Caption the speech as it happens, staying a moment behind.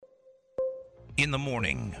In the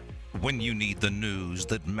morning, when you need the news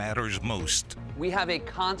that matters most. We have a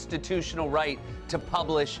constitutional right to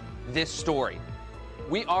publish this story.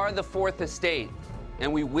 We are the fourth estate,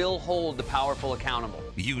 and we will hold the powerful accountable.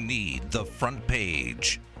 You need the front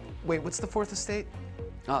page. Wait, what's the fourth estate?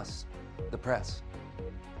 Us, the press.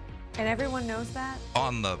 And everyone knows that?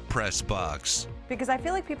 On the press box. Because I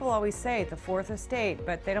feel like people always say the fourth estate,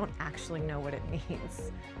 but they don't actually know what it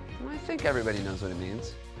means. I think everybody knows what it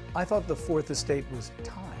means. I thought the fourth estate was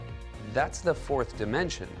time. That's the fourth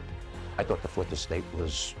dimension. I thought the fourth estate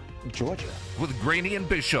was Georgia. With Graney and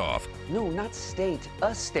Bischoff. No, not state,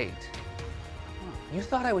 a state. You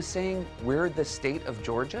thought I was saying we're the state of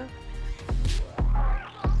Georgia?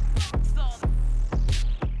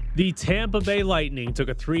 The Tampa Bay Lightning took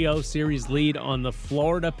a 3-0 series lead on the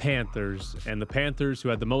Florida Panthers, and the Panthers, who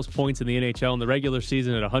had the most points in the NHL in the regular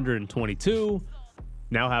season at 122,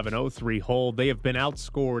 now have an 0-3 hold. They have been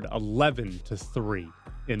outscored 11-3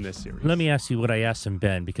 in this series. Let me ask you what I asked him,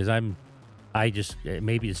 Ben, because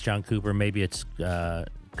maybe it's John Cooper, maybe it's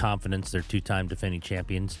confidence. They're two-time defending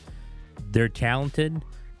champions. They're talented,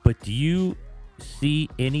 but do you see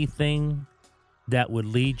anything that would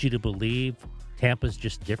lead you to believe Tampa's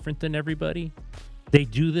just different than everybody? They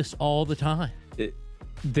do this all the time.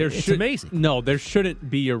 It's amazing. No, there shouldn't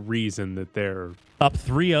be a reason that they're up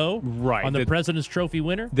 3-0 right, on the President's Trophy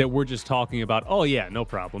winner. That we're just talking about, oh, yeah, no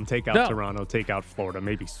problem. Take out Toronto, take out Florida,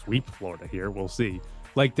 maybe sweep Florida here. We'll see.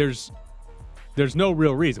 Like, there's no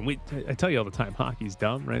real reason. I tell you all the time, hockey's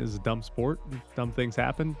dumb, right? This is a dumb sport. Dumb things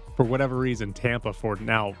happen. For whatever reason, Tampa, for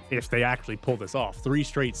now, if they actually pull this off, 3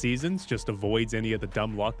 straight seasons just avoids any of the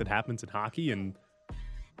dumb luck that happens in hockey. And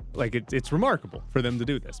like it's remarkable for them to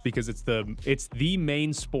do this because it's the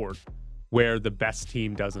main sport where the best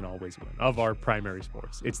team doesn't always win of our primary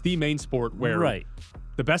sports. It's the main sport where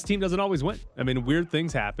the best team doesn't always win. I mean, weird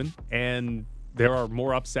things happen, and there are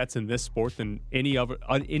more upsets in this sport than any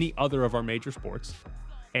other of our major sports.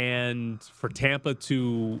 And for Tampa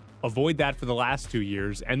to avoid that for the last 2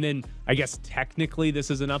 years, and then I guess technically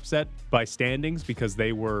this is an upset by standings because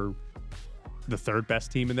they were the third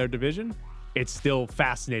best team in their division. It's still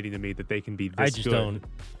fascinating to me that they can be this good.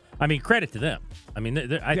 I mean, credit to them. I mean,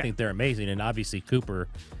 I think they're amazing. And obviously Cooper,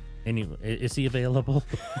 is he available?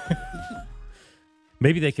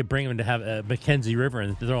 Maybe they could bring him to have Mackenzie River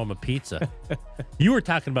and throw him a pizza. You were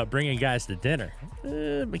talking about bringing guys to dinner.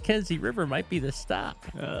 Mackenzie River might be the stop.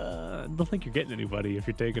 I don't think you're getting anybody if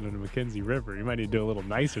you're taking them to Mackenzie River. You might need to do a little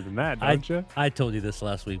nicer than that, don't you? I told you this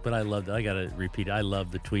last week, but I loved it. I got to repeat it. I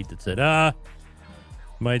love the tweet that said,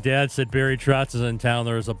 my dad said Barry Trotz is in town.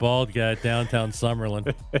 There was a bald guy at downtown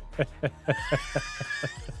Summerlin.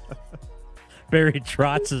 Barry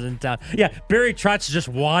Trotz is in town. Yeah, Barry Trotz is just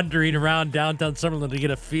wandering around downtown Summerlin to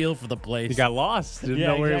get a feel for the place. He got lost. Didn't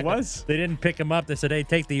know where he was. They didn't pick him up. They said, hey,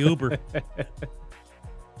 take the Uber.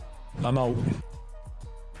 I'm out.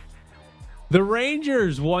 The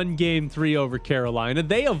Rangers won Game 3 over Carolina.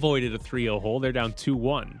 They avoided a 3-0 hold. They're down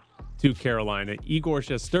 2-1 to Carolina. Igor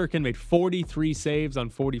Shesterkin made 43 saves on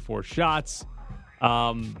 44 shots.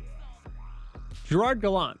 Gerard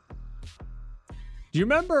Gallant. Do you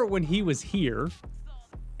remember when he was here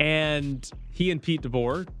and he and Pete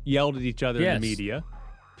DeBoer yelled at each other in the media?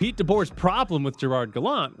 Pete DeBoer's problem with Gerard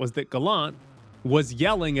Gallant was that Gallant was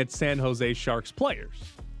yelling at San Jose Sharks players.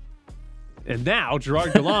 And now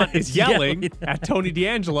Gerard Gallant is yelling at Tony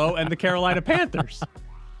DeAngelo and the Carolina Panthers.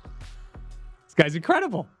 This guy's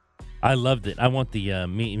incredible. I loved it. I want the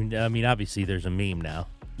meme. I mean, obviously there's a meme now.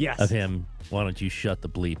 Yes. Of him. Why don't you shut the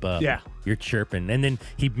bleep up? Yeah. You're chirping. And then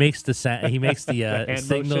he makes the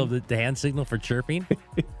signal of the hand signal for chirping.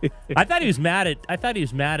 I thought he was mad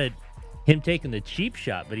at him taking the cheap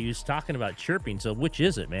shot, but he was talking about chirping. So which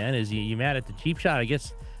is it, man? Is you mad at the cheap shot? I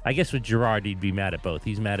guess with Gerard he'd be mad at both.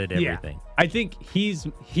 He's mad at everything. Yeah. I think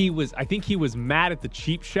he was mad at the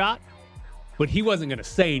cheap shot, but he wasn't going to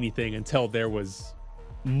say anything until there was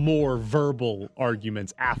more verbal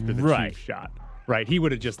arguments after the cheap shot. Right, he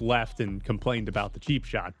would have just left and complained about the cheap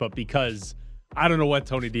shot, but because I don't know what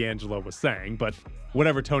Tony DeAngelo was saying, but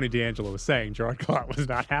whatever Tony DeAngelo was saying, Gerard Gallant was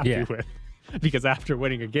not happy with. Because after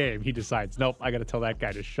winning a game, he decides, nope, I got to tell that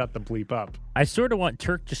guy to shut the bleep up. I sort of want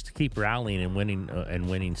Turk just to keep rallying and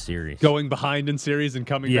winning series, going behind in series and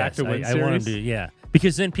coming back to win series. I want him to,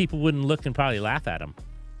 because then people wouldn't look and probably laugh at him.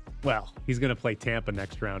 Well, he's going to play Tampa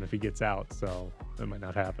next round if he gets out, so that might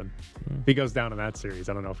not happen. If he goes down in that series,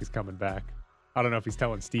 I don't know if he's coming back. I don't know if he's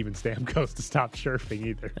telling Steven Stamkos to stop chirping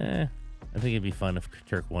either. I think it'd be fun if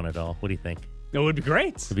Turk won it all. What do you think? It would be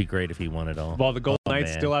great. It'd be great if he won it all. While the Golden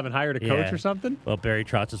Knights man. still haven't hired a coach Yeah. or something? Well, Barry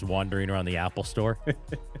Trotz is wandering around the Apple store.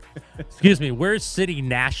 Excuse me, where's City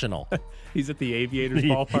National? He's at the Aviators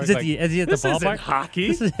ballpark. Is he at the this isn't ballpark?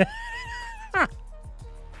 hockey.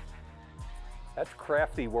 That's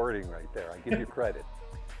crafty wording right there. I give you credit.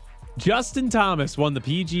 Justin Thomas won the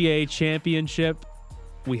PGA Championship.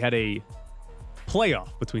 We had a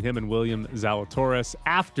playoff between him and William Zalatoris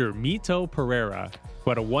after Mito Pereira,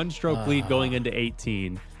 who had a one-stroke lead going into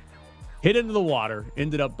 18, hit into the water,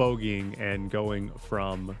 ended up bogeying and going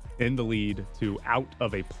from in the lead to out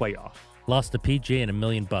of a playoff. Lost the PGA and $1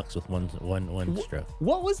 million with one stroke.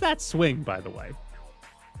 What was that swing, by the way?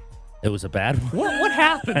 It was a bad one. What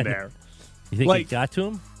happened there? You think Like- it got to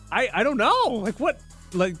him? I don't know. Like what?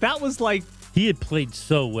 Like that was like He had played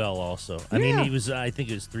so well also. I mean, Yeah. he was, I think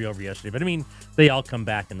it was 3 over yesterday. But, I mean, they all come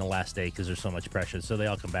back in the last day because there's so much pressure. So they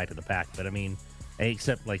all come back to the pack. But, I mean,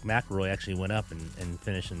 except like McIlroy actually went up and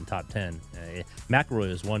finished in the top 10. McIlroy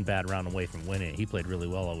was one bad round away from winning. He played really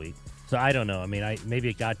well all week. So I don't know. I mean, maybe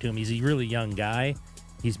it got to him. He's a really young guy.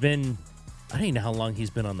 He's been, I don't even know how long he's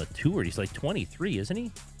been on the tour. He's like 23, isn't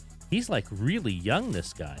he? He's like really young,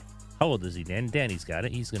 this guy. How old is he, Dan? Danny's got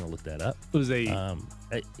it. He's going to look that up. it was a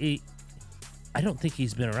I don't think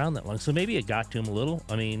he's been around that long. So maybe it got to him a little.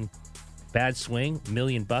 I mean, bad swing, $1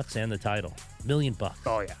 million and the title. $1 million.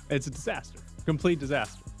 oh yeah, it's a disaster, complete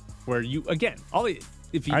disaster. Where you again,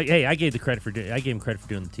 if you I gave him credit for doing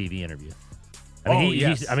the TV interview. I mean,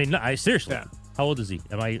 yes. seriously. Yeah. How old is he?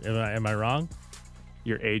 Am I wrong?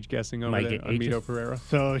 your age guessing over My there on ages? Mito Pereira.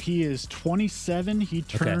 So he is 27. He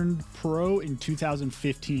turned pro in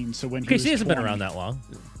 2015. So when Okay, he so was he hasn't 20. been around that long.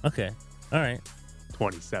 Okay, all right.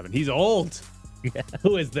 27. He's old. Yeah.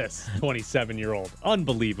 Who is this 27-year-old?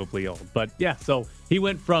 Unbelievably old. But yeah, so he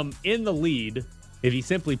went from in the lead. If he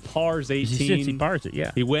simply pars 18, He pars it,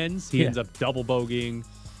 yeah. he wins. He Yeah. ends up double bogeying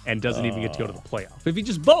and doesn't even get to go to the playoff. If he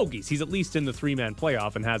just bogeys, he's at least in the three-man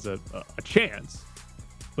playoff and has a chance.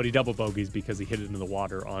 But he double bogeys because he hit it into the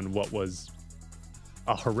water on what was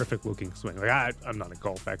a horrific-looking swing. Like I'm not a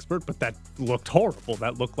golf expert, but that looked horrible.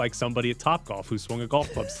 That looked like somebody at Topgolf who swung a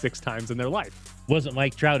golf club 6 times in their life. Wasn't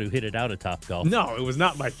Mike Trout who hit it out of Topgolf? No, it was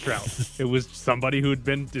not Mike Trout. It was somebody who had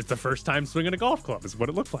been, it's the first time swinging a golf club is what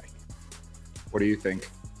it looked like. What do you think?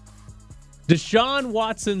 Deshaun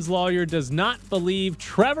Watson's lawyer does not believe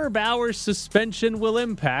Trevor Bauer's suspension will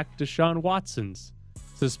impact Deshaun Watson's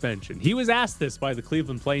suspension. He was asked this by the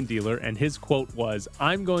Cleveland Plain Dealer, and his quote was,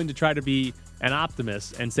 "I'm going to try to be an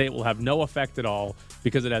optimist and say it will have no effect at all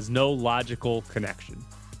because it has no logical connection."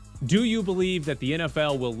 Do you believe that the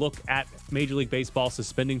NFL will look at Major League Baseball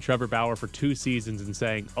suspending Trevor Bauer for 2 seasons and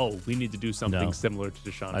saying, oh, we need to do something No. similar to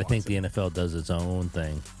Deshaun Watson? I think the NFL does its own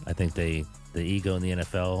thing. I think the ego in the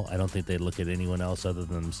NFL, I don't think they look at anyone else other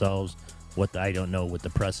than themselves. I don't know what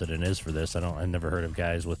the precedent is for this. I've never heard of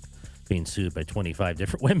guys being sued by 25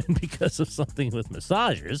 different women because of something with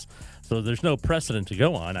massages. So there's no precedent to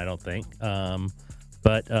go on, I don't think.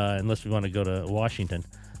 But unless we want to go to Washington,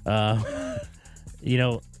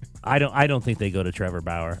 I don't think they go to Trevor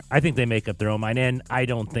Bauer. I think they make up their own mind, and I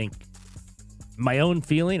don't think my own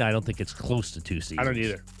feeling. I don't think it's close to 2 seasons. I don't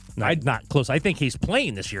either. Not close. I think he's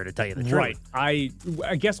playing this year, to tell you the truth. Right. I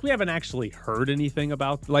guess we haven't actually heard anything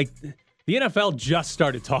about, like, the NFL just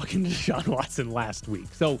started talking to Deshaun Watson last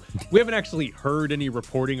week. So we haven't actually heard any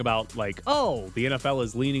reporting about, like, oh, the NFL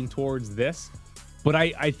is leaning towards this. But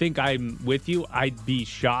I think I'm with you. I'd be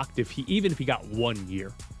shocked even if he got 1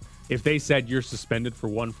 year. If they said you're suspended for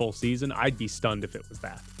 1 full season, I'd be stunned if it was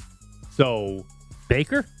that. So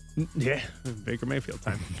Baker? Yeah, Baker Mayfield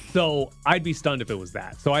time. So I'd be stunned if it was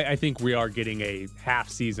that. So I think we are getting a half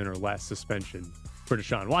season or less suspension for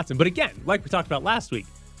Deshaun Watson. But again, like we talked about last week,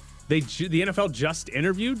 the NFL just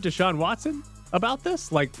interviewed Deshaun Watson about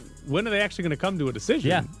this. Like, when are they actually going to come to a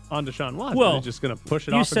decision on Deshaun Watson? Well, they're just going to push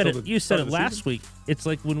it off until you said it last season? week. It's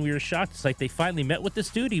like when we were shocked. It's like they finally met with this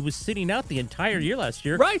dude. He was sitting out the entire year last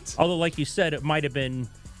year. Right. Although, like you said, it might have been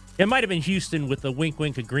Houston with the wink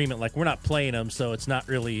agreement. Like, we're not playing him, so it's not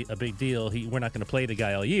really a big deal. We're not going to play the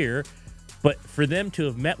guy all year. But for them to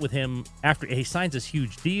have met with him after he signs this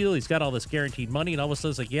huge deal, he's got all this guaranteed money, and all of a sudden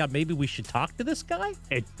it's like, yeah, maybe we should talk to this guy?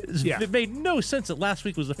 It made no sense that last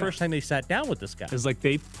week was the first time they sat down with this guy. It's like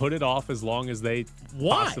they put it off as long as they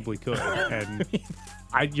possibly could. And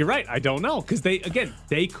you're right. I don't know. Because they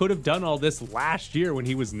could have done all this last year when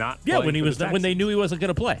he was not playing when they knew he wasn't going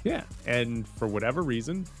to play. Yeah. And for whatever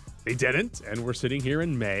reason, they didn't. And we're sitting here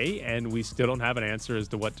in May, and we still don't have an answer as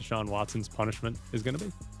to what Deshaun Watson's punishment is going to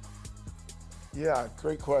be. Yeah,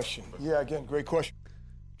 great question. Great question.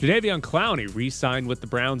 Jadeveon Clowney re-signed with the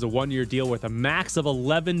Browns a one-year deal worth a max of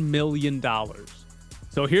 $11 million.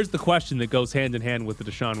 So here's the question that goes hand in hand with the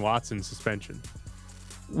Deshaun Watson suspension.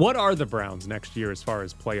 What are the Browns next year as far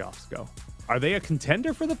as playoffs go? Are they a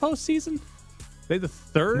contender for the postseason? Are they the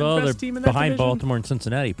third best team in that behind division? Baltimore and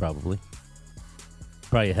Cincinnati, probably.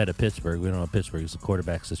 Probably ahead of Pittsburgh. We don't know what Pittsburgh's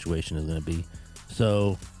quarterback situation is going to be.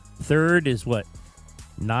 So third is what,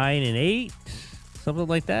 9-8, something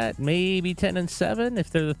like that. Maybe 10-7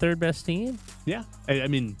 if they're the third best team. Yeah, I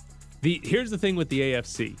mean, here's the thing with the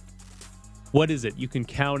AFC. What is it? You can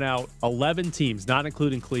count out 11 teams, not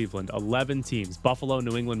including Cleveland. 11 teams: Buffalo,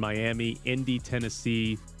 New England, Miami, Indy,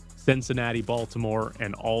 Tennessee, Cincinnati, Baltimore,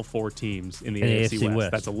 and all 4 teams in the AFC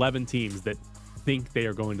West. That's 11 teams that think they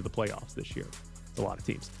are going to the playoffs this year. It's a lot of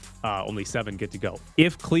teams. Only 7 get to go.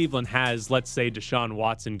 If Cleveland has, let's say, Deshaun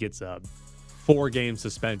Watson gets a 4-game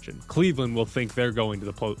suspension, Cleveland will think they're going to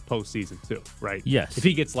the postseason too, right? Yes. If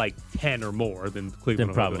he gets like 10 or more, then Cleveland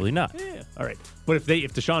Then probably not. Yeah, all right. But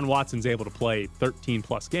if Deshaun Watson's able to play 13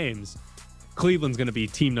 plus games, Cleveland's going to be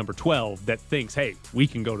team number 12 that thinks, hey, we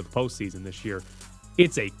can go to the postseason this year.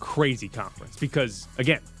 It's a crazy conference because,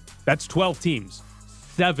 again, that's 12 teams.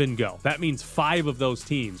 7 go. That means 5 of those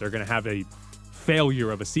teams are going to have a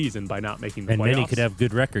failure of a season by not making the playoffs. And many could have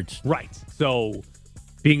good records. Right. So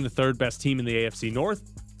being the third best team in the AFC North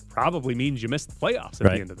probably means you missed the playoffs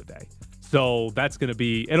at the end of the day. So that's going to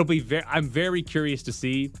be, I'm very curious to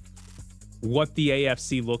see what the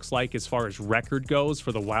AFC looks like as far as record goes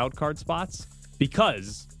for the wild card spots,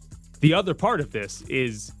 because the other part of this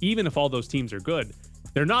is even if all those teams are good,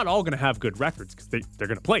 they're not all going to have good records because they're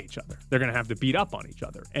going to play each other. They're going to have to beat up on each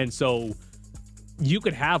other. And so you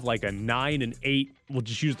could have like a 9-8. We'll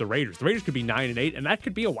just use the Raiders. The Raiders could be 9-8, and that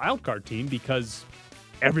could be a wild card team because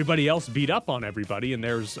everybody else beat up on everybody, and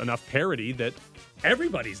there's enough parity that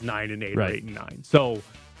everybody's 9-8 or 8-9. So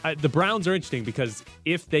the Browns are interesting because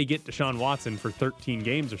if they get Deshaun Watson for 13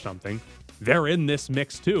 games or something, they're in this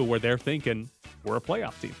mix too, where they're thinking we're a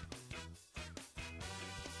playoff team.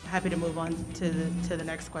 Happy to move on to the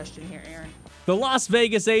next question here, Aaron. The Las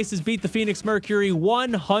Vegas Aces beat the Phoenix Mercury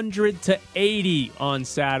 100-80 on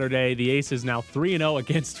Saturday. The Aces now 3-0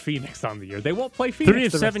 against Phoenix on the year. They won't play Phoenix 3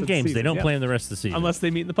 of 7 games. They don't play in the rest of the season. Unless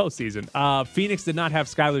they meet in the postseason. Phoenix did not have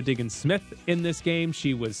Skylar Diggins-Smith in this game.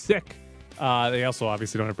 She was sick. They also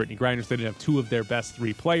obviously don't have Brittany Griner, so they didn't have 2 of their best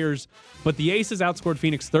 3 players. But the Aces outscored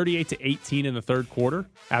Phoenix 38-18 in the third quarter.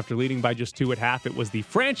 After leading by just 2 at half, it was the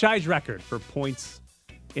franchise record for points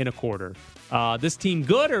in a quarter. This team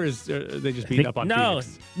good, or is they just beat up on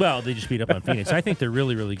Phoenix? Well, they just beat up on Phoenix. I think they're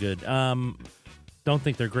really, really good. Don't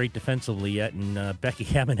think they're great defensively yet, and Becky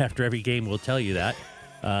Hammond after every game will tell you that.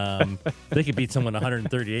 They could beat someone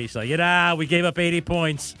 138. She's like, we gave up 80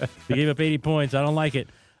 points. We gave up 80 points. I don't like it.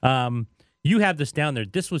 You have this down there.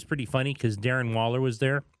 This was pretty funny because Darren Waller was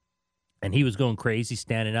there, and he was going crazy,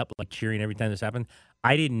 standing up, like cheering every time this happened.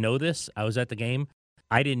 I didn't know this. I was at the game.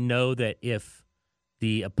 I didn't know that if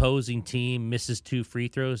the opposing team misses 2 free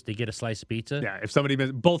throws, they get a slice of pizza. Yeah, if somebody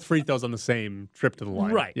misses both free throws on the same trip to the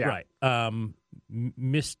line. Right, yeah. right.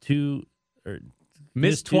 Miss 2 or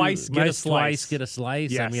miss twice, get a slice. Get a slice.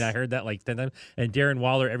 Yes. I mean, I heard that like 10 times. And Darren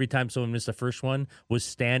Waller, every time someone missed the first one, was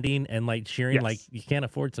standing and like cheering, like you can't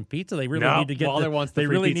afford some pizza. They really need to get. Waller wants the they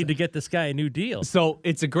free really pizza. need to get this guy a new deal. So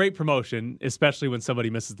it's a great promotion, especially when somebody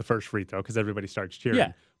misses the first free throw because everybody starts cheering.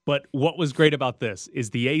 Yeah. But what was great about this is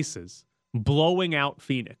the Aces blowing out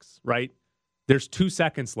Phoenix, right? There's 2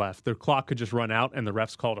 seconds left. Their clock could just run out, and the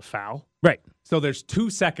refs called a foul. Right. So there's 2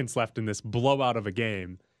 seconds left in this blowout of a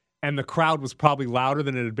game, and the crowd was probably louder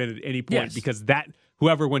than it had been at any point because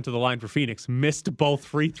whoever went to the line for Phoenix missed both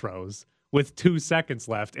free throws with 2 seconds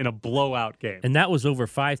left in a blowout game. And that was over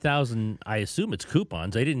 5,000. I assume it's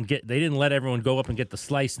coupons. They didn't let everyone go up and get the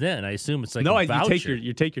slice. Then I assume it's like a voucher.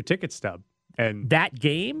 You take your ticket stub, and that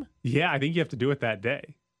game. Yeah, I think you have to do it that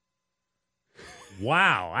day.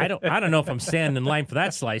 Wow, I don't know if I'm standing in line for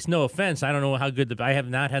that slice. No offense, I don't know how good I have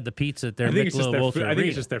not had the pizza at their Michelob Ultra. I think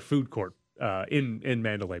it's just their food court in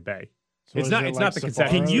Mandalay Bay. So it's not the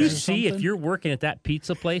concession. Can you see if you're working at that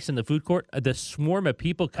pizza place in the food court, the swarm of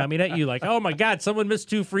people coming at you like, oh my God, someone missed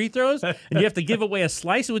 2 free throws and you have to give away a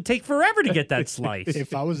slice? It would take forever to get that slice.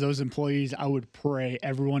 If I was those employees, I would pray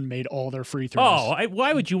everyone made all their free throws. Oh,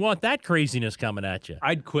 why would you want that craziness coming at you?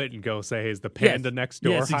 I'd quit and go say, hey, is the Panda next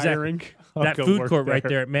door hiring? Exactly. That food court right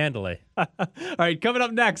there at Mandalay. All right, coming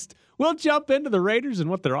up next, we'll jump into the Raiders and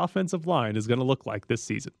what their offensive line is going to look like this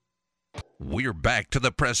season. We're back to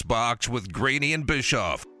the press box with Graney and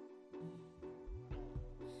Bischoff.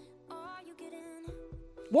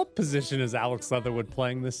 What position is Alex Leatherwood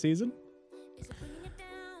playing this season?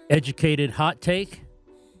 Educated hot take.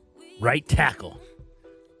 Right tackle.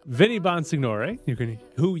 Vinny Bonsignore,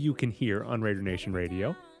 who you can hear on Raider Nation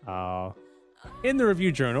Radio, in the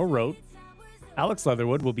Review Journal wrote, Alex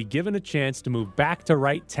Leatherwood will be given a chance to move back to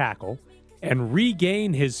right tackle and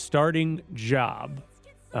regain his starting job.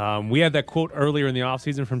 We had that quote earlier in the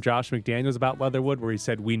offseason from Josh McDaniels about Leatherwood where he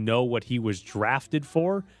said, we know what he was drafted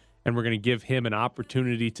for, and we're going to give him an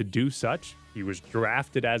opportunity to do such. He was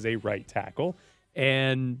drafted as a right tackle.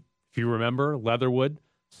 And if you remember, Leatherwood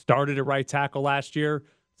started at right tackle last year,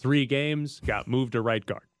 3 games, got moved to right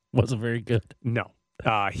guard. Wasn't very good. No.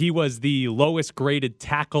 He was the lowest graded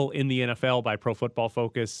tackle in the NFL by Pro Football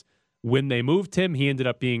Focus. When they moved him, he ended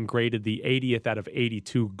up being graded the 80th out of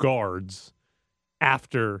 82 guards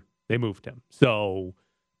after they moved him. So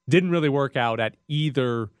didn't really work out at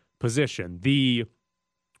either position. The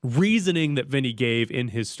reasoning that Vinny gave in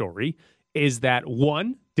his story is that,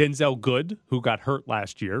 one, Denzel Good, who got hurt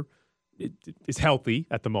last year, is healthy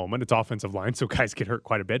at the moment. It's offensive line, so guys get hurt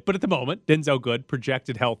quite a bit. But at the moment, Denzel Good,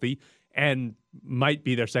 projected healthy, and might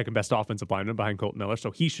be their second best offensive lineman behind Colton Miller,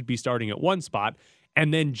 so he should be starting at one spot.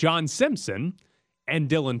 And then John Simpson and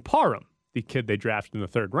Dylan Parham, the kid they drafted in the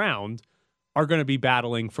 3rd round, are going to be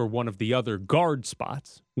battling for one of the other guard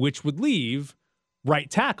spots, which would leave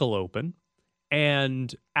right tackle open.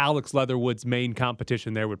 And Alex Leatherwood's main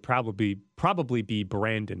competition there would probably be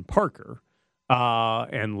Brandon Parker.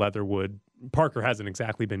 And Parker hasn't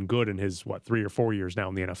exactly been good in his, 3 or 4 years now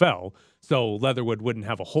in the NFL. So Leatherwood wouldn't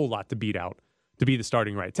have a whole lot to beat out to be the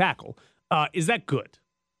starting right tackle. Is that good?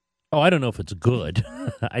 Oh, I don't know if it's good.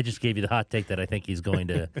 I just gave you the hot take that I think he's going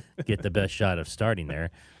to get the best shot of starting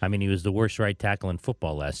there. I mean, he was the worst right tackle in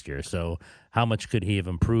football last year. So how much could he have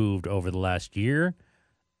improved over the last year?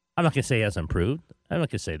 I'm not going to say he has improved. I'm not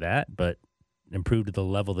going to say that, but improved to the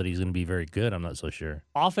level that he's going to be very good, I'm not so sure.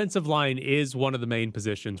 Offensive line is one of the main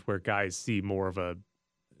positions where guys see more of a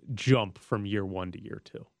jump from year 1 to year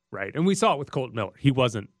 2, right? And we saw it with Colton Miller. He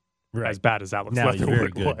wasn't as bad as Alex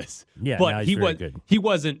Leatherwood was. Yeah, but good. He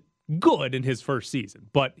wasn't good in his first season,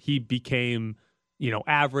 but he became,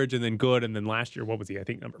 average and then good. And then last year, what was he? I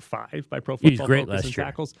think number 5 by Pro Football He's great Focus last in year.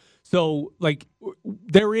 tackles. So,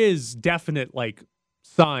 there is definite,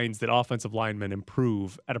 signs that offensive linemen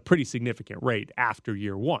improve at a pretty significant rate after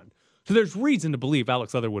year 1. So there's reason to believe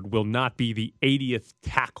Alex Leatherwood will not be the 80th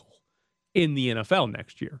tackle in the NFL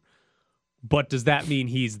next year. But does that mean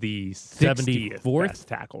he's the 60th 74th? best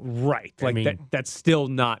tackle? Right. I mean, that's still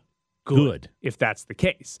not good if that's the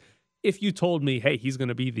case. If you told me, hey, he's going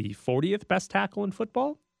to be the 40th best tackle in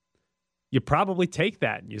football, you probably take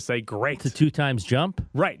that and you say, great. It's a 2 times jump?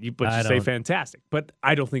 Right. But you say fantastic. But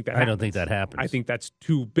I don't think that happens. I don't think that happens. I think that's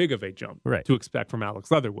too big of a jump to expect from Alex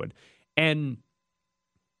Leatherwood. And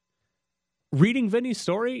reading Vinny's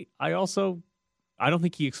story, I don't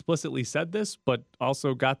think he explicitly said this, but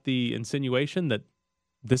also got the insinuation that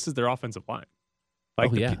this is their offensive line.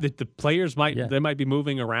 The players might be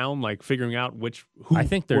moving around, figuring out who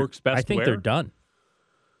works best. I think they're done.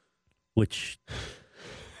 Which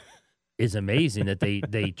is amazing that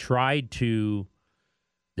they tried to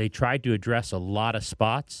address a lot of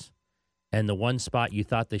spots, and the one spot you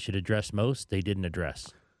thought they should address most, they didn't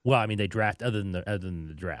address. Well, I mean, they draft other than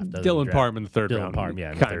the draft. Dylan Parham in the 3rd round. Dylan Parham,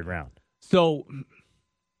 in the 3rd round. So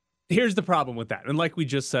here's the problem with that. And like we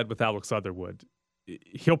just said with Alex Leatherwood,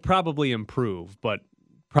 he'll probably improve, but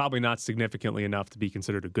probably not significantly enough to be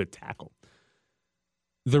considered a good tackle.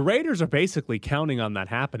 The Raiders are basically counting on that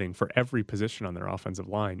happening for every position on their offensive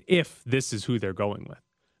line if this is who they're going with.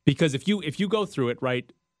 Because if you go through it,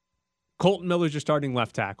 right, Colton Miller's your starting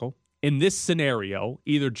left tackle. In this scenario,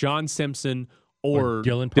 either John Simpson or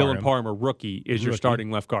Dylan Parham, a rookie, is your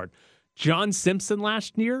starting left guard. John Simpson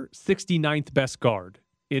last year, 69th best guard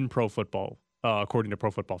in pro football, according to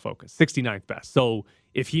Pro Football Focus. 69th best. So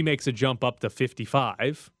if he makes a jump up to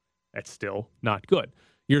 55, that's still not good.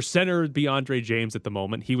 Your center would be Andre James at the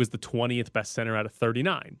moment. He was the 20th best center out of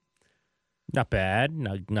 39. Not bad.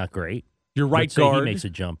 Not great. Your right guard he makes a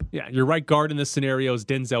jump. Yeah, your right guard in this scenario is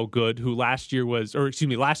Denzel Good, who last year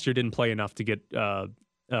didn't play enough to get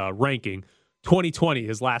ranking. 2020,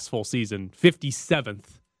 his last full season, 57th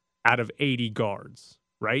out of 80 guards,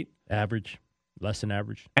 right? Average. Less than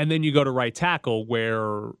average. And then you go to right tackle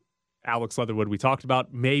where Alex Leatherwood we talked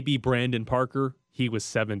about, maybe Brandon Parker. He was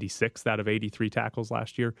 76th out of 83 tackles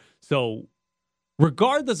last year. So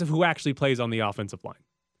regardless of who actually plays on the offensive line,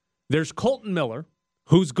 there's Colton Miller,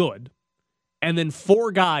 who's good, and then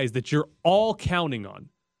 4 guys that you're all counting on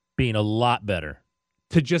being a lot better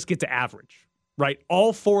to just get to average, right?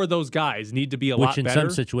 All 4 of those guys need to be a lot better. Which in some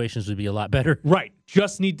situations would be a lot better. Right.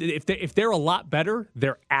 Just need to, if they're a lot better,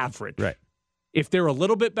 they're average. Right. If they're a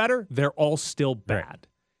little bit better, they're all still bad. Right.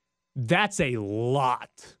 That's a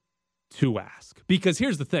lot to ask. Because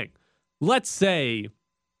here's the thing. Let's say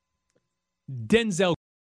Denzel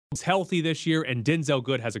is healthy this year and Denzel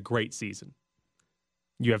Good has a great season.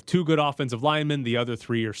 You have 2 good offensive linemen. The other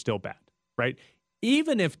 3 are still bad, right?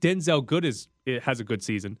 Even if Denzel Good has a good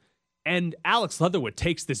season and Alex Leatherwood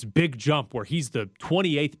takes this big jump where he's the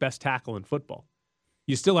 28th best tackle in football,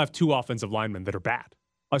 you still have 2 offensive linemen that are bad.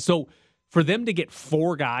 So for them to get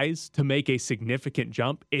 4 guys to make a significant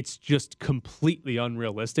jump, it's just completely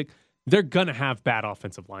unrealistic. They're going to have bad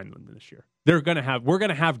offensive linemen this year. We're going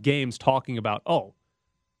to have games talking about,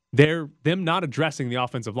 them not addressing the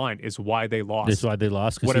offensive line is why they lost. That's why they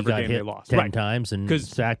lost, because he got hit 10 times and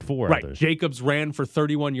sacked 4 others. Jacobs ran for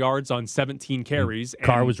 31 yards on 17 carries. And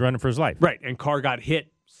Carr was running for his life. Right, and Carr got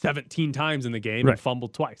hit 17 times in the game and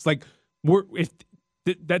fumbled twice.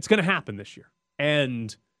 That's going to happen this year.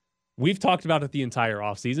 And we've talked about it the entire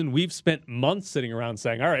offseason. We've spent months sitting around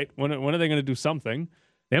saying, all right, when are they going to do something?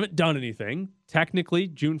 They haven't done anything. Technically,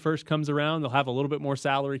 June 1st comes around. They'll have a little bit more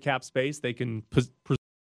salary cap space. They can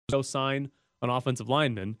sign an offensive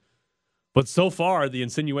lineman. But so far, the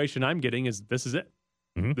insinuation I'm getting is this is it.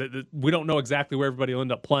 Mm-hmm. We don't know exactly where everybody will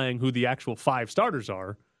end up playing, who the actual 5 starters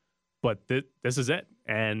are, but this is it.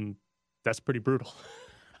 And that's pretty brutal.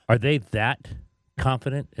 Are they that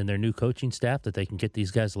confident in their new coaching staff that they can get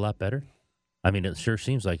these guys a lot better? I mean, it sure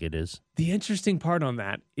seems like it is. The interesting part on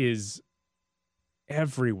that is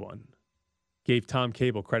everyone gave Tom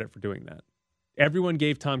Cable credit for doing that. Everyone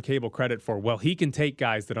gave Tom Cable credit for, well, he can take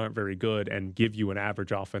guys that aren't very good and give you an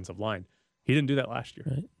average offensive line. He didn't do that last year.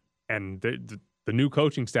 Right. And the new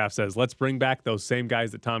coaching staff says, let's bring back those same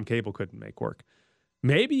guys that Tom Cable couldn't make work.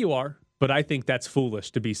 Maybe you are, but I think that's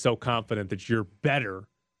foolish to be so confident that you're better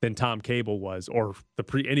than Tom Cable was or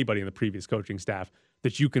anybody in the previous coaching staff,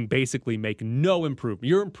 that you can basically make no improvement.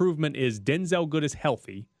 Your improvement is Denzel Good is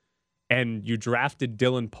healthy, and you drafted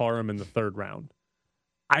Dylan Parham in the 3rd round.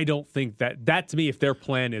 I don't think that to me, if their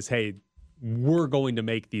plan is, hey, we're going to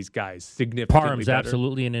make these guys significantly Parham's better.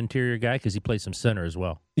 Absolutely an interior guy because he plays some center as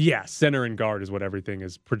well. Yeah, center and guard is what everything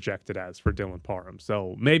is projected as for Dylan Parham.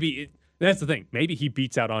 So that's the thing. Maybe he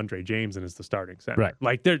beats out Andre James and is the starting center. Right.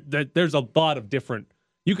 Like there's a lot of different.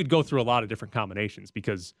 You could go through a lot of different combinations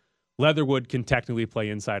because Leatherwood can technically play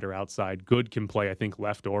inside or outside. Good can play, I think,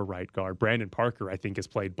 left or right guard. Brandon Parker, I think, has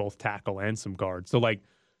played both tackle and some guard. So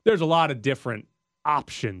there's a lot of different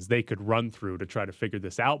options they could run through to try to figure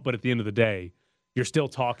this out. But at the end of the day, you're still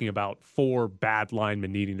talking about 4 bad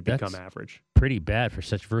linemen needing to become average. Pretty bad for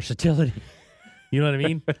such versatility. You know what I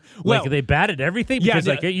mean? Well, they batted everything because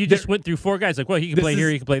you just went through 4 guys. Like, well, he can play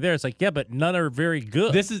here, he can play there. It's like, yeah, but none are very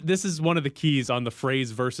good. This is one of the keys on the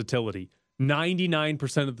phrase versatility.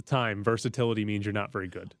 99% of the time, versatility means you're not very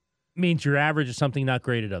good. Means you're average or something, not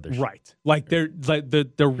great at others. Right. Like the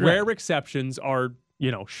rare exceptions are,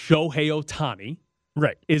 Shohei Ohtani.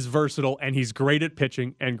 Right. Is versatile, and he's great at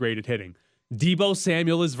pitching and great at hitting. Deebo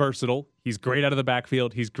Samuel is versatile. He's great out of the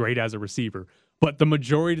backfield. He's great as a receiver. But the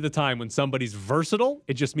majority of the time when somebody's versatile,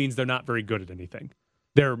 it just means they're not very good at anything.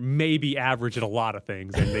 They're maybe average at a lot of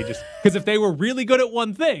things, and they just because if they were really good at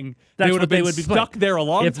one thing, they would have been stuck there a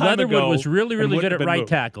long time ago. If Leatherwood was really, really good at right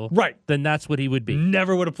tackle, then that's what he would be.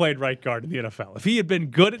 Never would have played right guard in the NFL. If he had been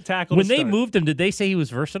good at tackle, when they moved him, did they say he was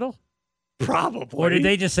versatile? Probably. Or did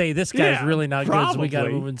they just say, this guy's really not good, so we got to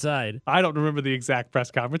move inside? I don't remember the exact press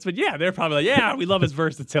conference, but yeah, they're probably like, yeah, we love his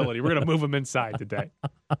versatility. We're going to move him inside today.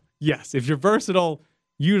 Yes, if you're versatile,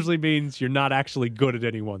 usually means you're not actually good at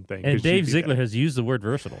any one thing. And Dave Ziegler has used the word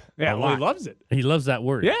versatile. Yeah, well, he loves it. He loves that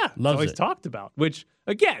word. Yeah, loves always talked about, which,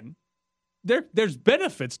 again, there's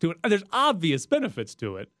benefits to it. There's obvious benefits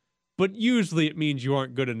to it, but usually it means you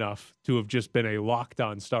aren't good enough to have just been a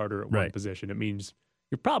locked-on starter at one position. It means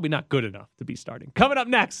you're probably not good enough to be starting. Coming up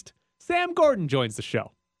next, Sam Gordon joins the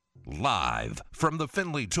show. Live from the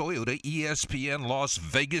Findlay Toyota ESPN Las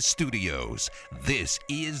Vegas studios, this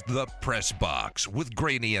is The Press Box with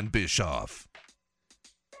Graney and Bischoff.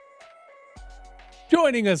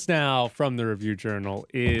 Joining us now from the Review Journal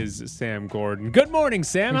is Sam Gordon. Good morning,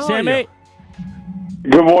 Sam. How are you?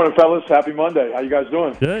 Good morning, fellas. Happy Monday. How you guys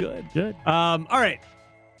doing? Good. All right.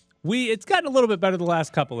 It's gotten a little bit better the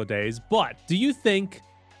last couple of days, but do you think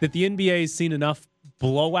that the NBA has seen enough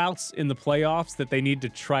blowouts in the playoffs that they need to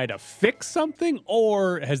try to fix something,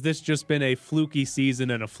 or has this just been a fluky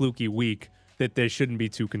season and a fluky week that they shouldn't be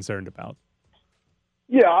too concerned about?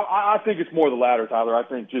 Yeah, I think it's more the latter, Tyler. I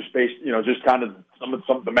think just based, just kind of some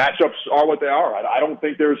of the matchups are what they are. I don't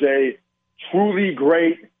think there's a truly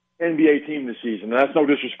great NBA team this season, and that's no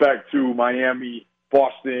disrespect to Miami,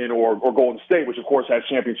 Boston, or Golden State, which of course has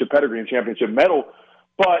championship pedigree and championship medal.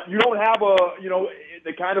 but you don't have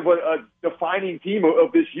the kind of a defining team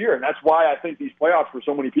of this year, and that's why I think these playoffs for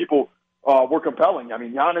so many people were compelling. I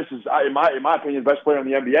mean, Giannis is, in my opinion, the best player in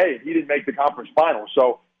the NBA, and he didn't make the conference finals.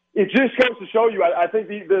 So it just goes to show you, I think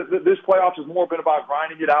this playoffs has more been about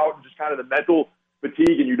grinding it out and just kind of the mental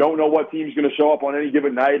fatigue, and you don't know what team's going to show up on any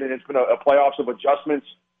given night, and it's been a playoffs of adjustments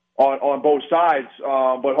on both sides.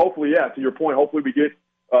 But hopefully, to your point, hopefully we get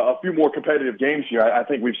a few more competitive games here. I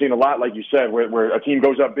think we've seen a lot, like you said, where a team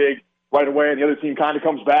goes up big right away and the other team kind of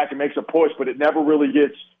comes back and makes a push, but it never really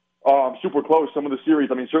gets super close. Some of the series,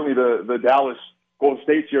 I mean, certainly the Dallas Golden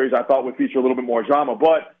State series I thought would feature a little bit more drama.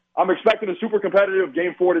 But I'm expecting a super competitive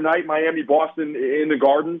Game 4 tonight, Miami-Boston in the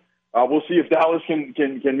Garden. We'll see if Dallas can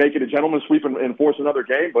make it a gentleman's sweep and force another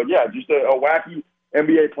game. But, yeah, just a wacky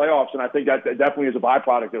NBA playoffs, and I think that definitely is a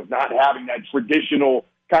byproduct of not having that traditional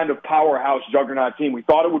kind of powerhouse juggernaut team. We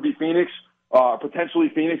thought it would be Phoenix, potentially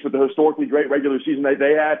Phoenix with the historically great regular season that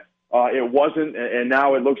they had. It wasn't, and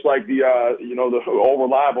now it looks like the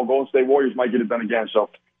all-reliable Golden State Warriors might get it done again. So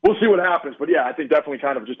we'll see what happens. But, yeah, I think definitely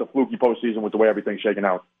kind of just a fluky postseason with the way everything's shaking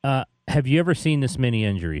out. Have you ever seen this many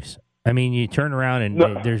injuries? I mean, you turn around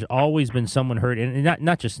and there's always been someone hurt, and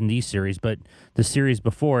not just in these series, but the series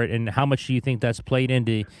before it. And how much do you think that's played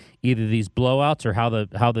into either these blowouts or how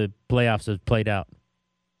the playoffs have played out?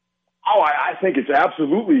 Oh, I think it's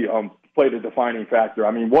absolutely played a defining factor.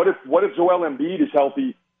 I mean, what if Joel Embiid is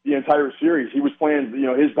healthy the entire series? He was playing,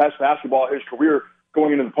 his best basketball of his career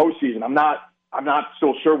going into the postseason. I'm not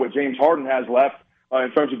still sure what James Harden has left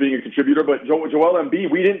in terms of being a contributor, but Joel Embiid,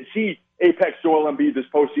 we didn't see apex Joel Embiid this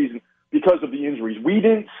postseason because of the injuries. We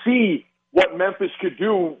didn't see what Memphis could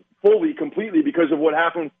do fully, completely because of what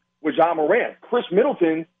happened with Ja Morant. Chris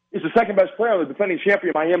Middleton is the second best player on the defending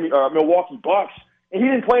champion Milwaukee Bucks, and he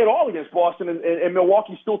didn't play at all against Boston, and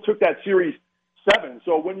Milwaukee still took that series 7.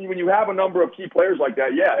 So when you have a number of key players like that,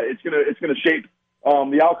 it's gonna shape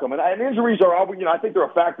the outcome. And injuries are, I think they're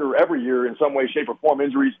a factor every year in some way, shape, or form.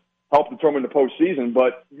 Injuries help determine the postseason,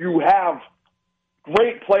 but you have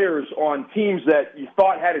great players on teams that you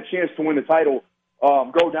thought had a chance to win the title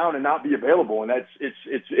go down and not be available, and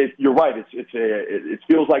you're right. It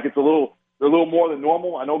feels like they're a little more than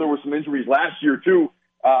normal. I know there were some injuries last year too,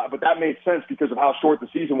 but that made sense because of how short the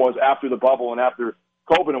season was after the bubble and after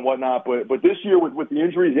COVID and whatnot. But this year with the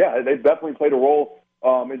injuries, they've definitely played a role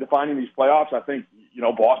in defining these playoffs. I think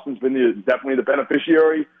Boston's been definitely the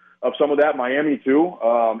beneficiary of some of that, Miami too,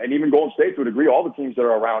 and even Golden State to a degree, all the teams that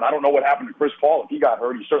are around. I don't know what happened to Chris Paul. If he got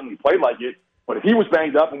hurt, he certainly played like it. But if he was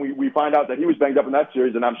banged up, and we find out that he was banged up in that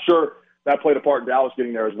series, then I'm sure that played a part in Dallas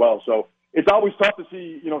getting there as well. So it's always tough to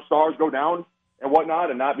see, stars go down and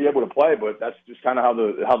whatnot and not be able to play, but that's just kind of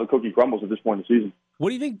how the cookie crumbles at this point in the season. What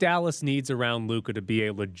do you think Dallas needs around Luka to be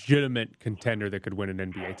a legitimate contender that could win an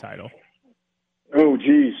NBA title? Oh,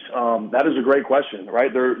 geez. That is a great question,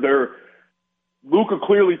 right? They're Luka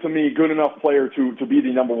clearly, to me, good enough player to be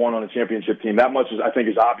the number one on a championship team. That much I think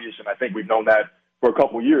is obvious, and I think we've known that for a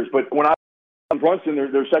couple of years. But when Brunson,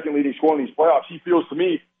 their second leading scorer in these playoffs, he feels to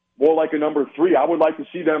me more like a number 3. I would like to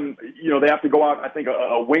see them, they have to go out, I think,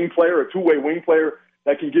 a wing player, a two-way wing player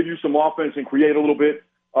that can give you some offense and create a little bit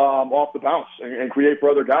off the bounce and create for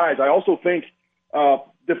other guys. I also think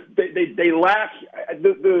they lack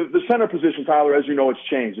the center position, Tyler, as you know, it's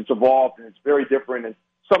changed. It's evolved, and it's very different, and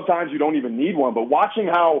sometimes you don't even need one. But watching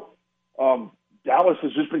how Dallas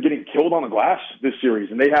has just been getting killed on the glass this series,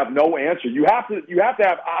 and they have no answer. You have to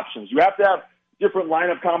have options. You have to have different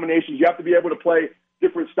lineup combinations. You have to be able to play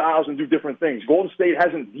different styles and do different things. Golden State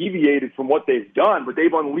hasn't deviated from what they've done, but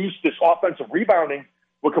they've unleashed this offensive rebounding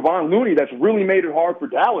with Kevon Looney that's really made it hard for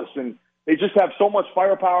Dallas. And they just have so much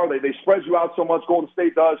firepower. They spread you out so much, Golden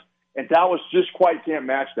State does, and Dallas just quite can't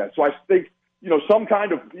match that. So I think some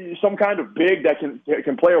kind of big that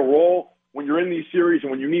can play a role when you're in these series and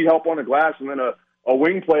when you need help on the glass, and then a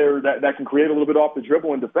wing player that can create a little bit off the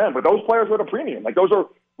dribble and defend. But those players are at a premium. Like, those are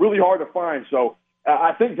really hard to find. So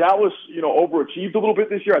I think Dallas, overachieved a little bit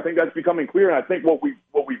this year. I think that's becoming clear, and I think what we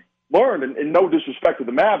learned, and no disrespect to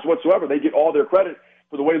the Mavs whatsoever, they get all their credit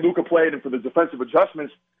for the way Luka played and for the defensive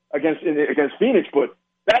adjustments against Phoenix. But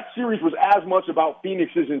that series was as much about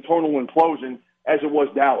Phoenix's internal implosion as it was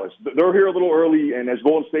Dallas. They're here a little early, and as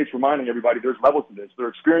Golden State's reminding everybody, there's levels to this. They're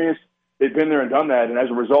experienced. They've been there and done that, and as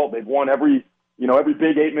a result, they've won every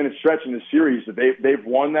big 8-minute stretch in this series. They've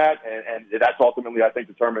won that, and that's ultimately, I think,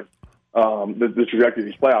 determined the trajectory of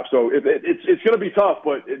these playoffs. So it's going to be tough,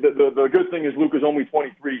 but the good thing is Luka's only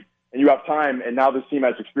 23, and you have time, and now this team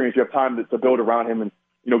has experience. You have time to build around him and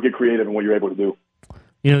get creative in what you're able to do.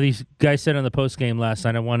 These guys said on the postgame last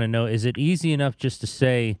night, I want to know, is it easy enough just to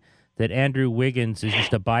say that Andrew Wiggins is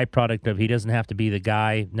just a byproduct of he doesn't have to be the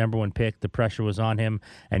guy, number one pick. The pressure was on him,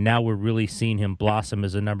 and now we're really seeing him blossom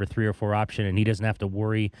as a number 3 or 4 option, and he doesn't have to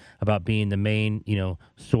worry about being the main,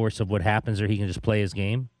 source of what happens, or he can just play his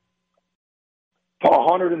game?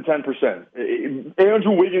 110%.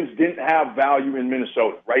 Andrew Wiggins didn't have value in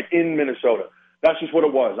Minnesota, right? In Minnesota. That's just what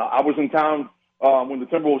it was. I was in town when the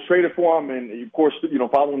Timberwolves traded for him, and of course,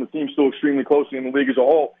 following the team still extremely closely in the league as a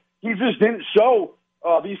whole. He just didn't show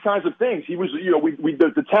these kinds of things. He was,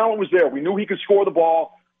 the talent was there. We knew he could score the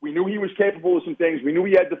ball. We knew he was capable of some things. We knew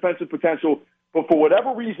he had defensive potential. But for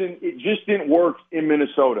whatever reason, it just didn't work in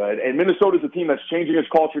Minnesota. And Minnesota's a team that's changing its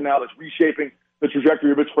culture now, that's reshaping the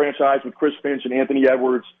trajectory of its franchise with Chris Finch and Anthony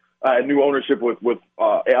Edwards, and new ownership with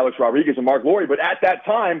Alex Rodriguez and Mark Lowry. But at that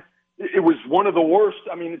time, it was one of the worst.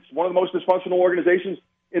 I mean, it's one of the most dysfunctional organizations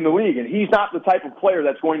in the league. And he's not the type of player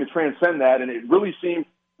that's going to transcend that. And it really seemed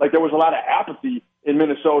like there was a lot of apathy in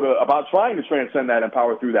Minnesota about trying to transcend that and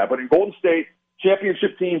power through that. But in Golden State,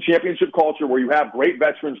 championship team, championship culture, where you have great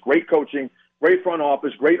veterans, great coaching, great front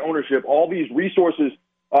office, great ownership, all these resources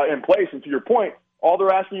in place. And to your point, all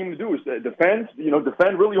they're asking him to do is defend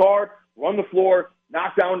really hard, run the floor,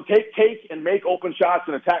 knock down, take and make open shots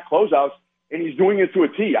and attack closeouts. And he's doing it to a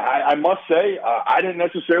T. I must say, I didn't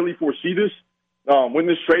necessarily foresee this when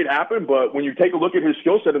this trade happened, but when you take a look at his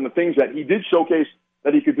skill set and the things that he did showcase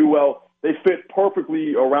that he could do well, they fit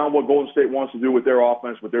perfectly around what Golden State wants to do with their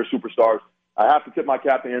offense, with their superstars. I have to tip my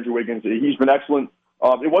cap to Andrew Wiggins. He's been excellent.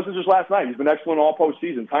 It wasn't just last night. He's been excellent all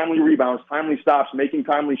postseason. Timely rebounds, timely stops, making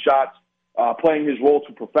timely shots, playing his role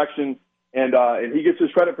to perfection, and he gets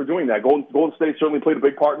his credit for doing that. Golden State certainly played a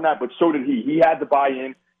big part in that, but so did he. He had to buy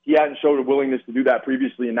in. He hadn't showed a willingness to do that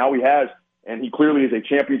previously, and now he has, and he clearly is a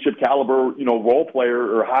championship caliber, role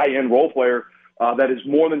player or high-end role player that is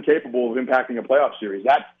more than capable of impacting a playoff series.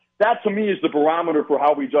 That to me is the barometer for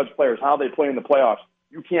how we judge players, how they play in the playoffs.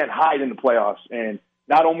 You can't hide in the playoffs, and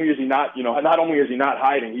not only is he not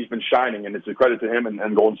hiding, he's been shining, and it's a credit to him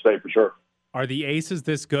and Golden State for sure. Are the Aces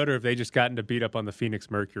this good, or have they just gotten to beat up on the Phoenix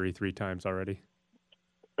Mercury 3 times already?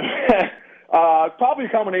 Probably a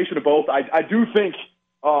combination of both. I do think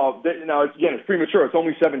again, it's premature. It's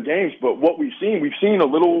only 7 games, but what we've seen there's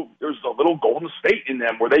a little Golden State in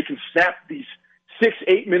them where they can snap these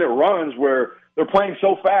 6-8 minute runs where they're playing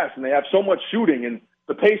so fast and they have so much shooting and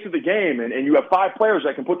the pace of the game, and you have 5 players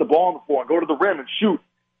that can put the ball on the floor and go to the rim and shoot.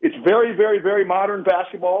 It's very, very, very modern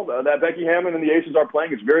basketball that Becky Hammon and the Aces are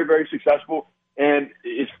playing. It's very, very successful, and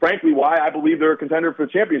it's frankly why I believe they're a contender for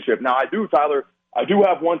the championship. Now, Tyler, I do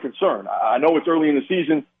have one concern. I know it's early in the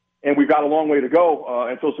season, and we've got a long way to go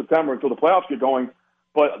until September, until the playoffs get going,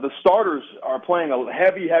 but the starters are playing a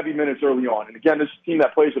heavy, heavy minutes early on. And again, this is a team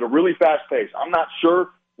that plays at a really fast pace. I'm not sure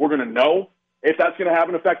we're going to know if that's going to have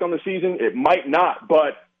an effect on the season. It might not,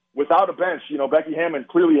 but without a bench, Becky Hammon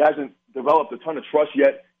clearly hasn't developed a ton of trust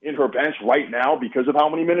yet in her bench right now because of how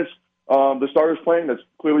many minutes the starter's playing. That's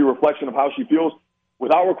clearly a reflection of how she feels.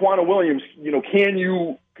 Without Raquana Williams, can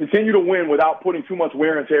you continue to win without putting too much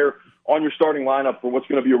wear and tear on your starting lineup for what's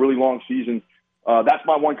going to be a really long season? That's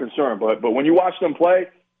my one concern. But when you watch them play,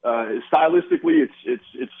 stylistically,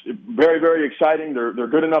 it's very, very exciting. They're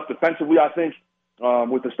good enough defensively, I think,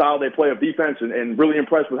 with the style they play of defense, and really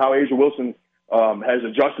impressed with how A'ja Wilson has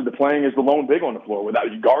adjusted to playing as the lone big on the floor without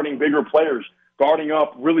guarding bigger players, guarding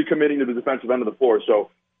up, really committing to the defensive end of the floor. So,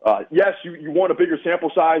 yes, you want a bigger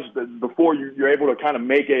sample size before you're able to kind of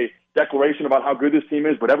make a declaration about how good this team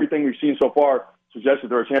is, but everything we've seen so far suggests that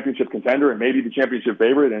they're a championship contender and maybe the championship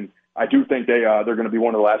favorite, and I do think they're going to be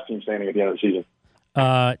one of the last teams standing at the end of the season.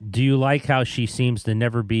 Do you like how she seems to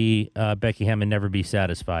never be, Becky Hammon, never be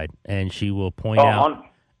satisfied, and she will point out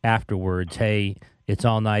afterwards, hey, it's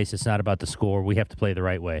all nice, it's not about the score, we have to play the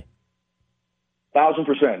right way?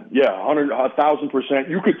 1,000%. Yeah, 1,000%.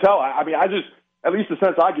 You could tell. I mean, at least the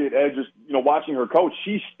sense I get, Ed, just watching her coach,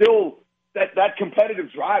 she's still that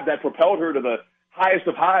competitive drive that propelled her to the highest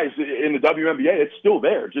of highs in the WNBA. It's still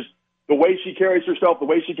there. Just the way she carries herself, the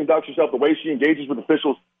way she conducts herself, the way she engages with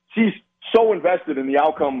officials. She's so invested in the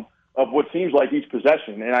outcome of what seems like each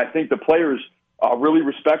possession, and I think the players really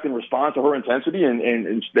respect and respond to her intensity,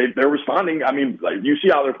 and they're responding. I mean, like, you see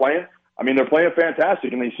how they're playing. I mean, they're playing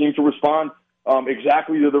fantastic, and they seem to respond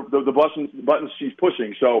exactly to the buttons she's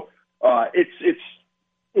pushing. So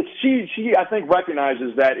she I think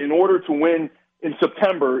recognizes that in order to win in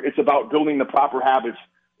September, it's about building the proper habits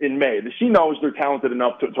in May. She knows they're talented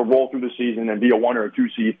enough to roll through the season and be a 1 or a 2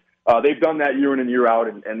 seed. They've done that year in and year out,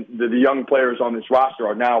 and the young players on this roster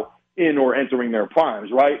are now in or entering their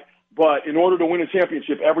primes, right? But in order to win a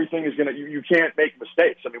championship, everything is you can't make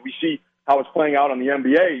mistakes. I mean, we see how it's playing out on the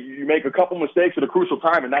NBA, you make a couple mistakes at a crucial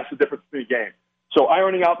time, and that's the difference between a game. So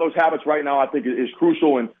ironing out those habits right now, I think, is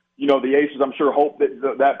crucial. And, the Aces, I'm sure, hope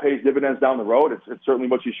that pays dividends down the road. It's certainly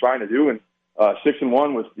what she's trying to do. And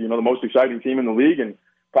 6-1 with, the most exciting team in the league and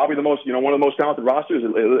probably the most, one of the most talented rosters.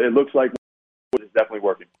 It looks like it's definitely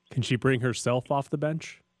working. Can she bring herself off the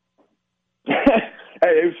bench? She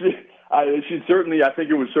certainly, I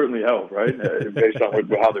think it would certainly help, right? Based on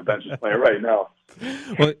how their bench is playing right now.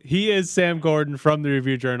 Well, he is Sam Gordon from the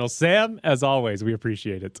Review Journal. Sam, as always, we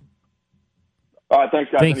appreciate it. All right,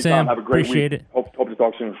 thanks, guys. Thanks, Anytime. Sam. Have a great Appreciate week. it. Hope to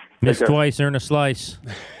talk soon. Miss twice, earn a slice.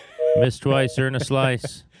 Miss twice, earn a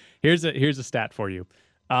slice. Here's a stat for you.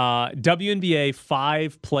 WNBA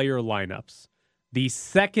 5-player lineups. The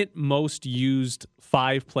second most used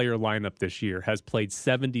 5-player lineup this year has played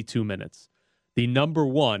 72 minutes. The number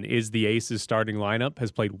one is the Aces starting lineup,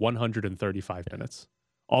 has played 135 minutes.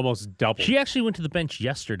 Almost double. She actually went to the bench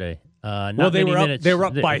yesterday. They were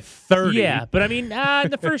up by 30. Yeah, but I mean,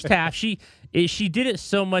 in the first half, she did it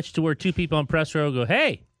so much to where two people on press row go,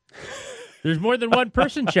 "Hey, there's more than one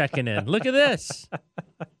person checking in. Look at this."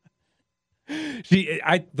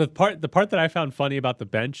 The part that I found funny about the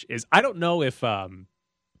bench is I don't know if I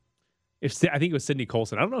think it was Sydney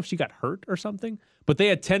Colson. I don't know if she got hurt or something, but they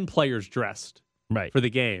had 10 players dressed right for the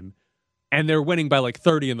game, and they're winning by like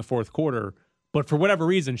 30 in the fourth quarter. But for whatever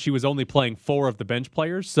reason, she was only playing 4 of the bench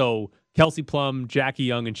players. So Kelsey Plum, Jackie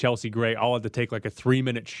Young, and Chelsea Gray all had to take like a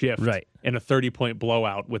 3-minute shift in a 30-point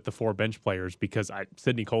blowout with the 4 bench players because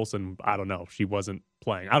Sydney Colson, I don't know, she wasn't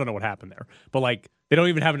playing. I don't know what happened there. But like they don't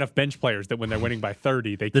even have enough bench players that when they're winning by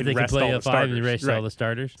 30, they can rest all the starters. And rest all the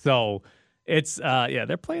starters. So it's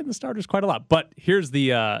they're playing the starters quite a lot. But here's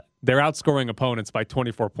they're outscoring opponents by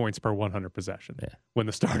 24 points per 100 possession when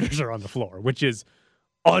the starters are on the floor, which is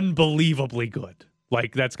unbelievably good.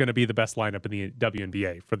 Like, that's going to be the best lineup in the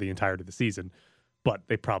WNBA for the entirety of the season. But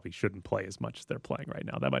they probably shouldn't play as much as they're playing right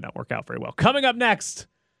now. That might not work out very well. Coming up next,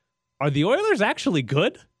 are the Oilers actually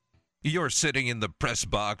good? You're sitting in the press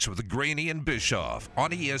box with Graney and Bischoff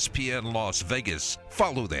on ESPN Las Vegas.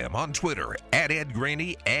 Follow them on Twitter at Ed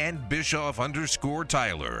Graney and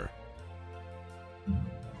Bischoff_Tyler.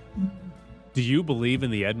 Do you believe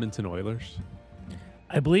in the Edmonton Oilers?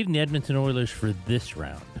 I believe in the Edmonton Oilers for this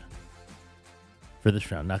round. For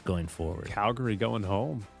this round, not going forward. Calgary going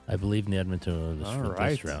home. I believe in the Edmonton Oilers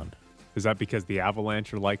this round. Is that because the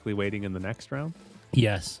Avalanche are likely waiting in the next round?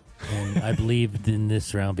 Yes. And I believe in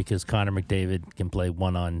this round because Connor McDavid can play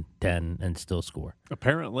 1-on-10 and still score.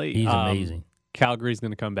 Apparently. He's amazing. Calgary's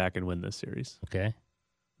going to come back and win this series. Okay.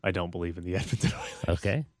 I don't believe in the Edmonton Oilers.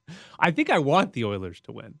 Okay. I think I want the Oilers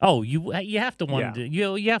to win. Oh, you have to want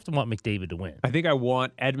you have to want McDavid to win. I think I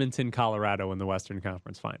want Edmonton, Colorado in the Western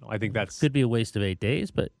Conference Final. I think that's could be a waste of 8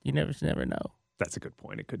 days, but you never know. That's a good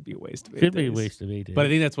point. It could be a waste of 8 days. Could be a waste of 8 days. But I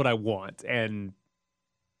think that's what I want. And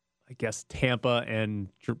I guess Tampa and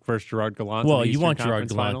first Gerard Gallant. Well, you want Gerard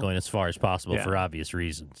Gallant going as far as possible for obvious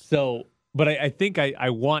reasons. So, but I think I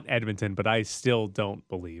want Edmonton, but I still don't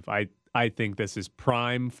believe. I think this is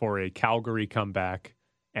prime for a Calgary comeback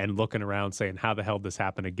and looking around saying, how the hell did this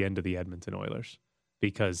happen again to the Edmonton Oilers?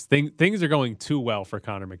 Because things are going too well for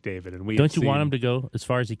Connor McDavid. And don't you want him to go as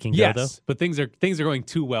far as he can go, though? Yes, but things are going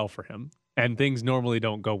too well for him. And things normally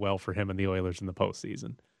don't go well for him and the Oilers in the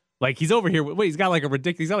postseason. Like, he's over here. Wait, he's got like a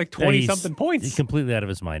ridiculous. He's got like 20-something points. He's completely out of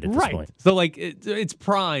his mind at this point. So, like, it's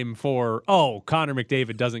prime for, Connor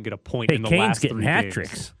McDavid doesn't get a point in the Kane's last 3 getting games. hat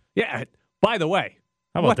tricks. Yeah. By the way,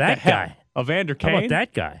 how about that guy? Evander Kane? How about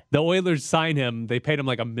that guy? The Oilers signed him. They paid him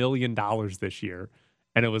like $1 million this year.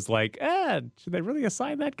 And it was like, should they really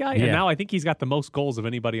assign that guy? Yeah. And now I think he's got the most goals of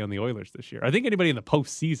anybody on the Oilers this year. I think anybody in the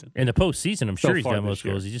postseason. In the postseason, I'm sure he's got most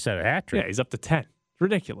year. goals. He just had a hat trick. Yeah, he's up to 10. It's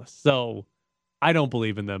ridiculous. So I don't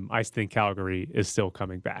believe in them. I think Calgary is still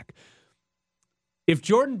coming back. If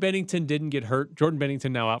Jordan Bennington didn't get hurt, Jordan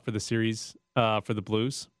Bennington now out for the series for the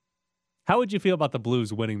Blues, how would you feel about the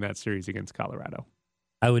Blues winning that series against Colorado?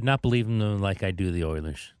 I would not believe in them like I do the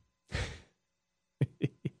Oilers.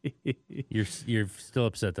 You're still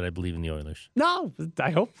upset that I believe in the Oilers. No,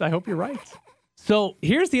 I hope you're right. So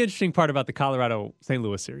here's the interesting part about the Colorado-St.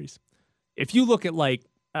 Louis series. If you look at like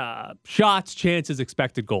shots, chances,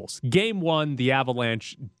 expected goals, Game 1, the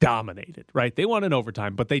Avalanche dominated, right? They won in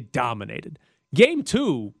overtime, but they dominated. Game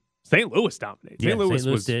 2, St. Louis dominated. Yeah, St.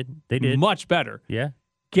 Louis did. They did much better. Yeah.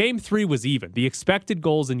 Game 3 was even. The expected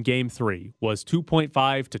goals in Game 3 was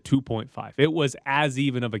 2.5 to 2.5. It was as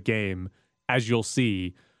even of a game as you'll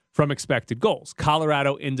see from expected goals.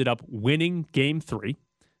 Colorado ended up winning Game 3.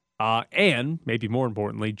 And, maybe more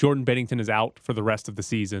importantly, Jordan Bennington is out for the rest of the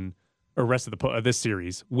season or rest of this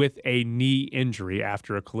series with a knee injury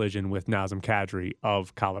after a collision with Nazem Kadri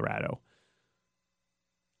of Colorado.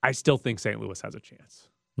 I still think St. Louis has a chance.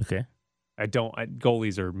 Okay.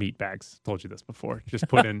 Goalies are meat bags. Told you this before. Just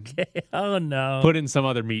put in. Okay. Oh no. Put in some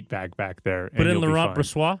other meat bag back there. Put in Laurent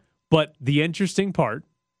Brossoit. But the interesting part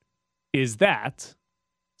is that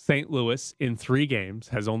St. Louis in 3 games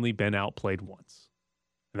has only been outplayed once,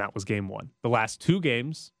 and that was game 1. The last 2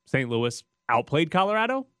 games, St. Louis outplayed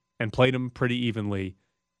Colorado and played them pretty evenly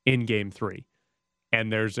in game 3.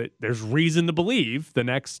 And there's reason to believe the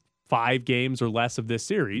next 5 games or less of this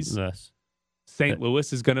series, St.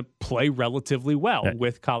 Louis is going to play relatively well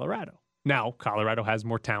with Colorado. Now, Colorado has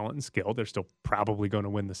more talent and skill. They're still probably going to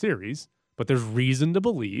win the series, but there's reason to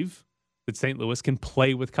believe that St. Louis can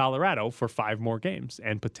play with Colorado for 5 more games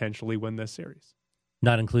and potentially win this series.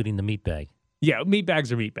 Not including the meat bag. Yeah, meat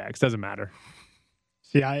bags are meat bags. Doesn't matter.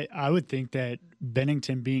 See, I would think that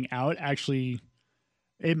Bennington being out actually,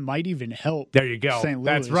 it might even help. There you go. St. Louis.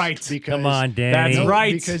 That's right. Because, come on, Danny. That's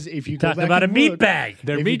right. Because if you go talking back about and a meat look, bag,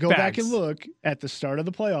 they're if meat you go bags. back and look at the start of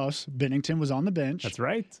the playoffs, Bennington was on the bench. That's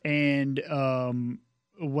right. And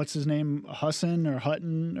what's his name, Hutton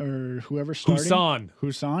or whoever starting?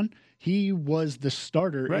 Huson. He was the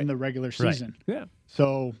starter in the regular season. Right. Yeah.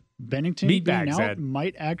 So Bennington meat being bags, out Ed.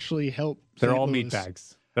 might actually help. They're St. all Louis. meat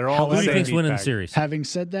bags. They're all Who do you the think's same winning meat the bag. series? Having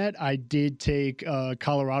said that, I did take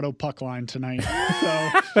Colorado puck line tonight.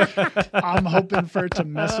 So I'm hoping for it to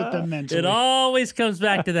mess with them mentally. It always comes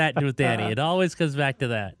back to that with Danny. It always comes back to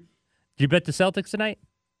that. Did you bet the Celtics tonight?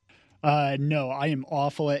 No, I am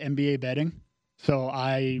awful at NBA betting. So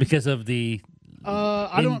because of the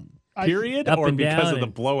period up or and because down of the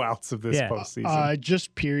and- blowouts of this postseason?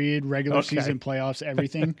 just period, regular season playoffs,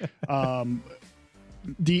 everything.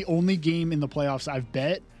 The only game in the playoffs I've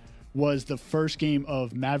bet was the first game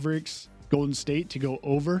of Mavericks Golden State to go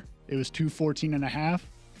over. It was 214.5.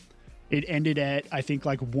 It ended at, I think,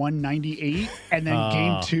 like 198. And then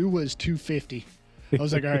game 2 was 250. I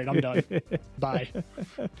was like, all right, I'm done. Bye.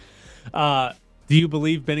 Do you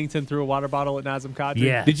believe Bennington threw a water bottle at Nazem Kadri?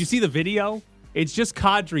 Yes. Did you see the video? It's just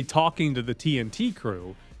Kadri talking to the TNT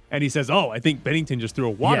crew, and he says, "Oh, I think Bennington just threw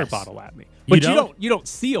a water bottle at me." But you don't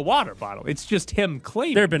see a water bottle. It's just him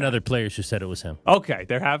claiming. There have been other players who said it was him. Okay,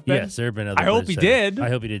 there have been. Yes, there have been other. I hope he players who said it. did. I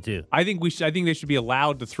hope he did too. I think they should be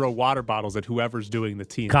allowed to throw water bottles at whoever's doing the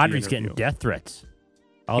TNT Kadri's interview. getting death threats.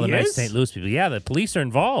 All the He nice is? St. Louis people. Yeah, the police are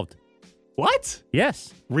involved. What?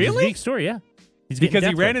 Yes. Really? It's a big story. Yeah. He's getting Because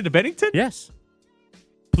he death ran threats. into Bennington? Yes.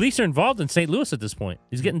 Police are involved in St. Louis at this point.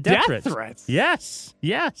 He's getting death threats. Yes.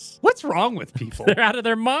 Yes. What's wrong with people? They're out of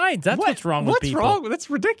their minds. That's what's wrong with people. What's wrong? That's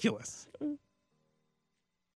ridiculous.